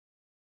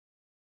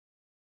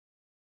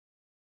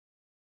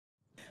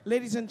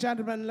Ladies and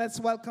gentlemen, let's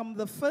welcome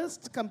the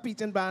first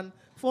competing band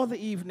for the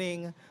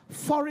evening,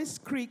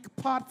 Forest Creek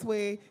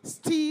Pathway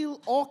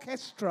Steel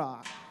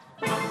Orchestra.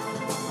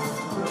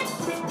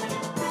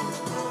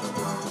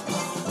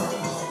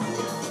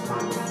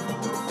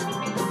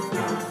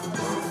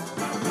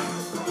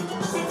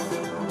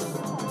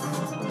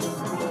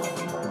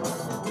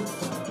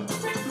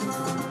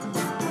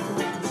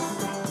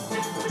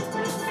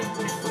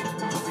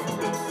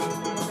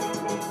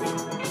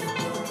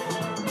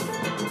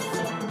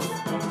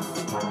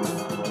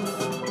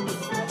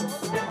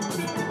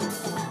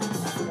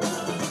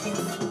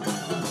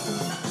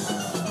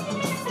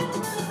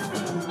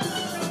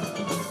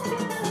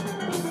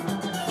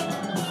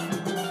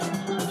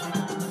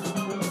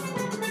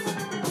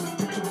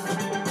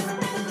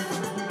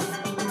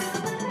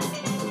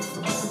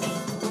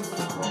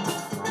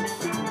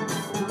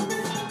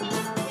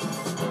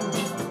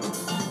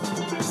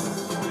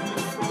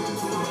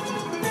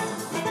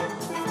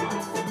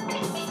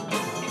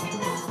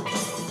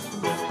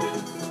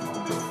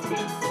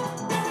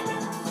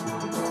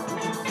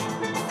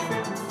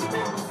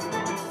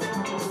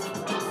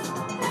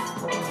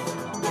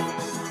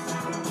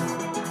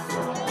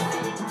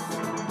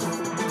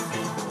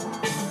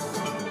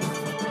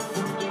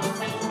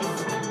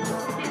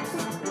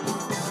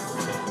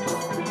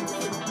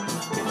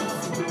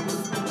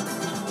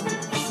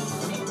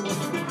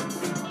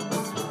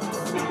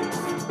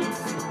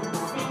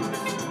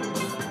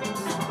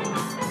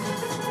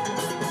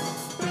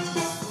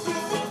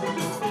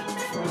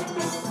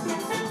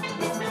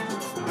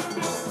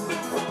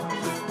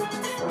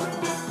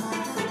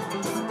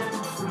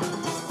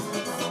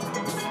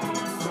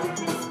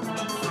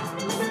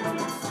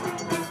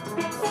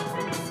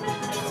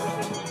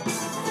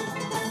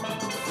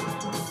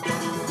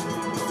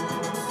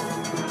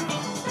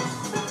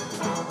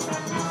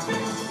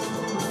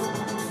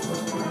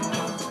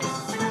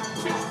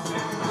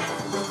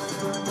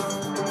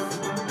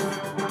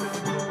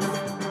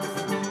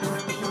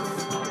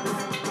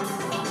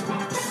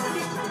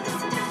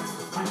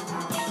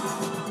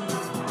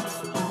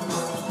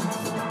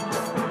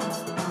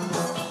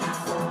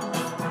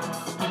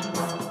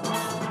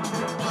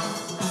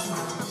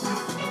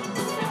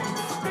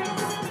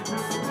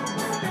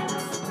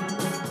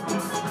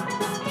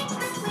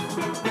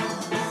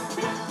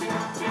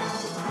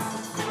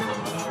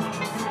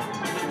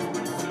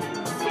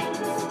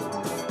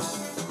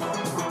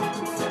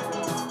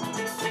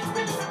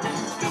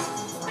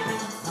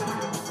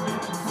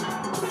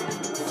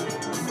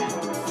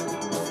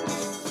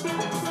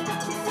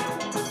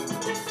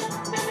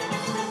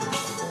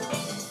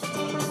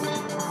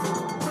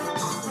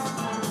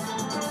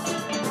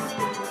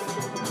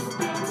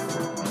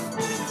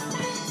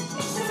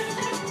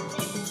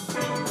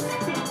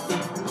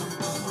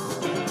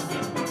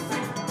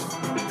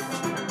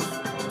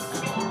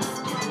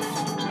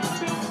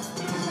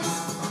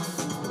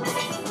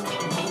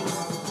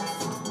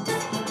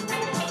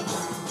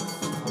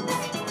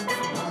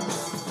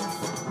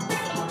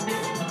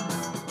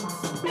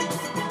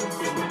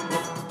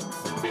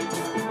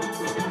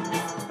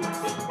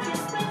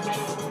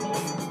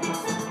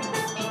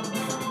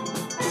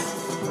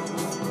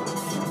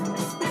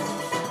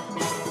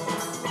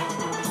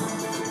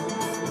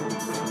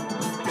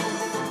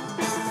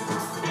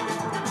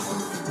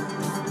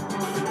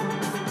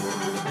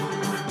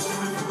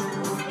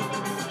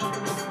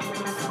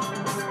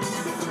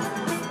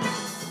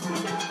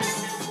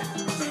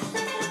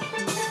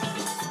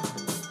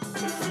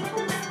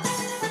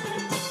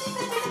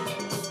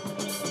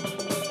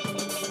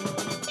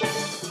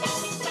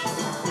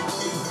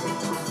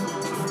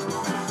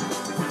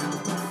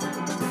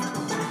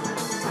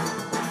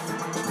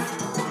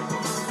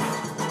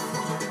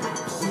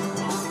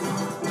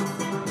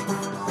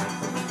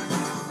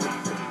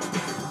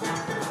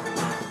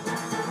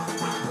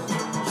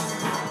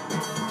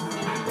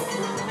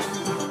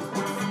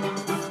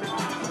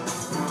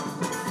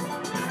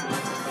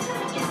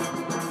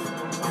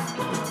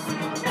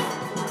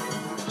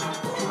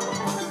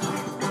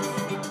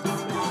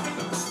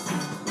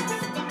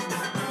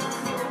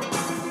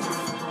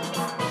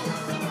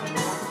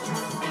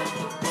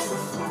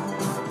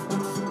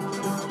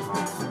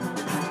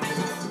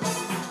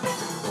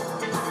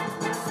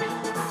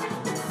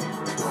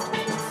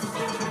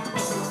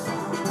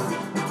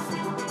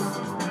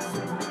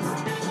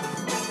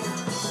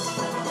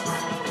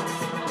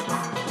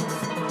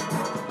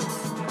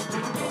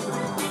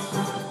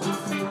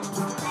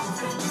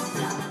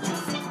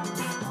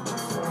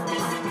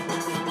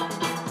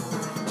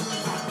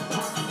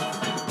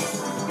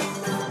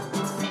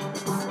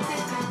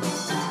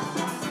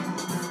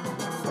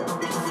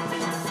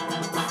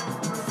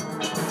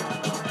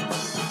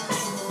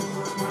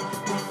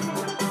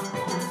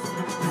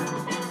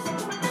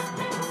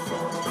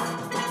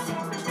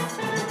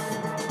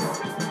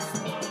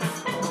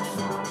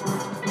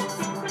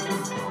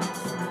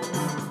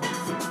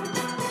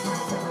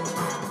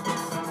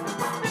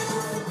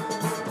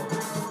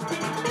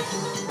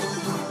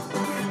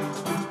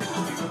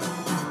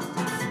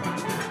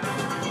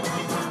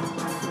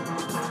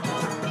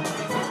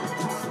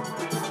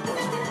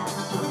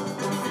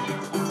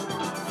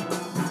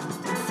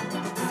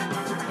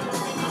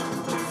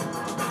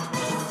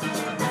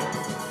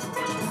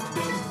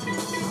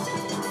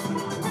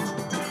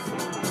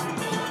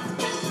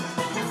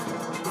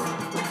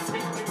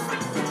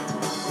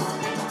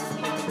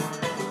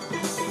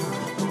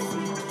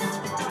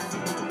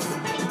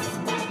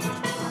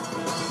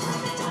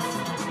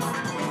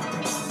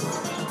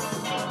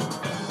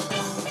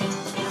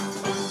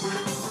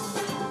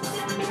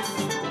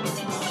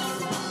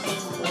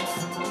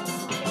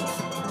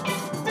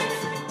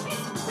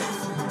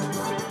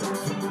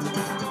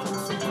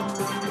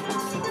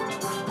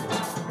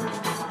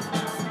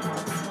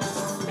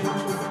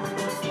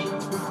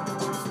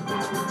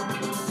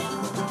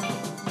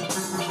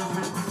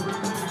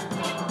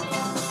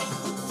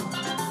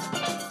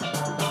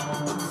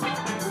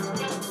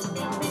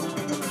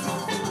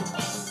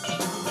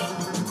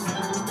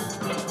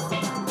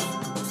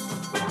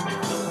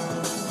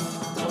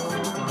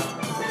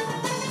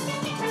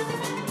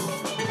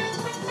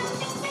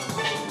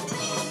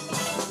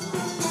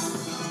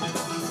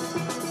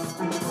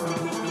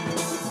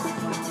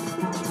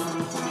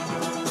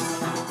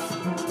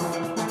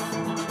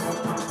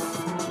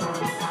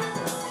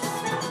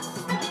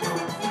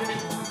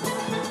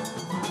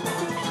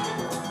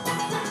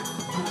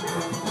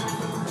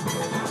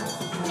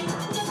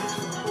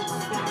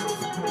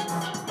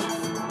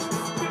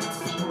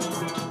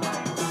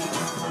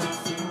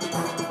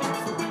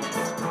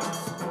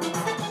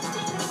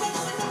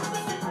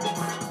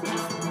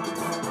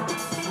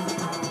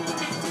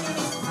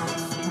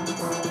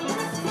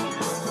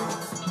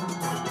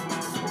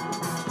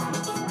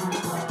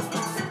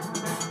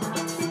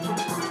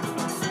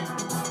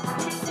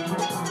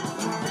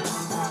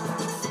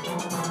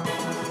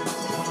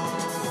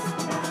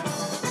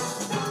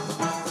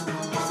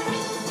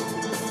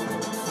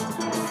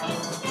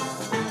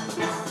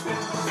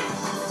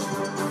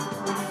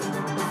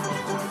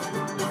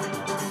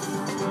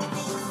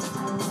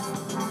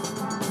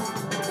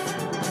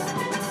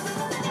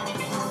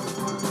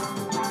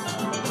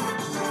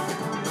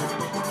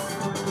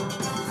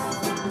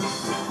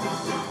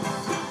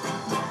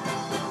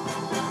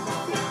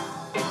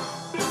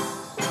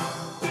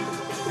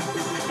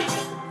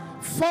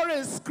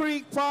 Forest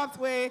Creek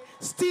Pathway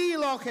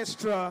Steel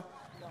Orchestra.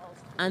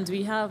 And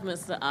we have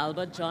Mr.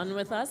 Albert John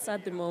with us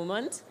at the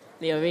moment,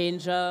 the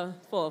arranger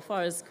for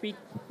Forest Creek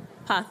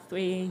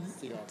Pathway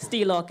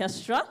Steel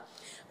Orchestra.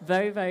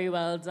 Very, very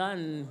well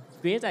done.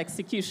 Great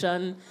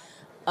execution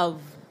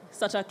of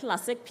such a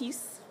classic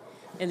piece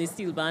in the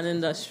steel band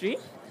industry.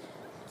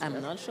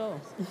 I'm not sure.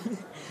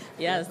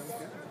 Yes.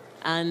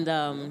 And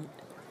no,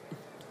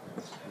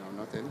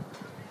 nothing.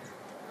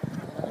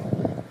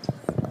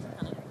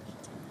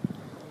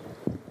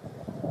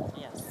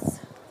 yes.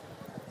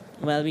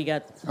 Well, we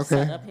got Okay,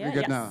 set up here. we're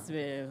good yes, now.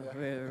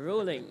 we're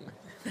rolling.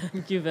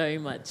 Thank you very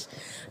much.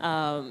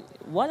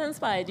 What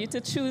inspired you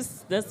to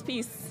choose this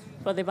piece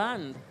for the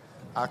band?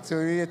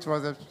 Actually, it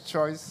was a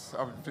choice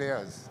of the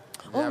players.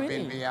 They Oh, have really?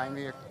 been behind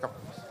me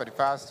for the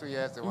past 2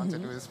 years. They want to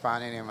do this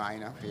pan in a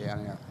minor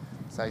piano.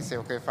 So I say,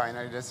 okay,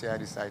 finally this year I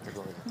decided to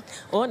go with it.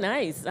 Oh,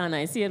 nice. And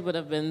I see it would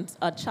have been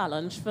a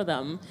challenge for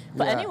them.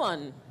 For Yeah.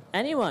 anyone,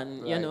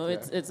 you Right, know, yeah.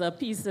 it's a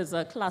piece, it's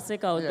a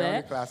classic out Yeah, there.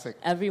 only classic.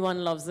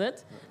 Everyone loves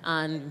it.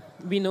 And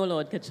we know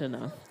Lord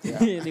Kitchener, Yeah.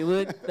 the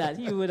work that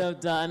he would have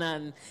done,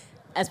 and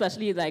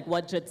especially like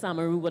what Jit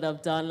Samaru would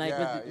have done, like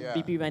Yeah, with yeah.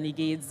 BP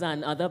Renegades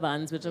and other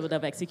bands which would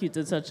have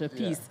executed such a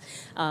piece.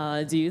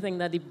 Do you think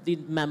that the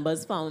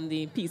members found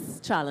the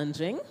piece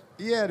challenging?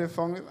 Yeah, they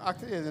found it.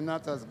 Actually, they're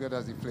not as good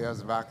as the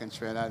players back in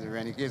Trinidad, the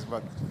Renegades,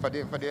 but for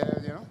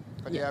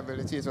their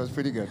ability, it was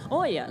pretty good.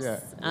 Oh, yes.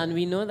 Yeah. And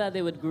we know that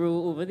they would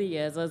grow over the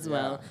years as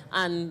well.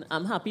 And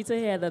I'm happy to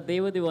hear that they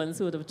were the ones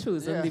who would have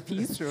chosen Yeah, the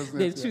piece. chosen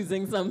They're it, yeah.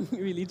 choosing some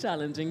really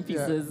challenging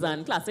pieces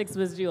and classics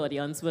which the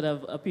audience would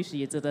have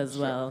appreciated as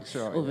well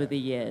sure, over yeah. the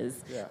years.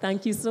 Yeah.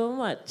 Thank you so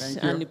much.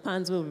 Thank And you. the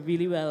pans were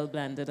really well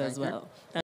blended as Thank you. well.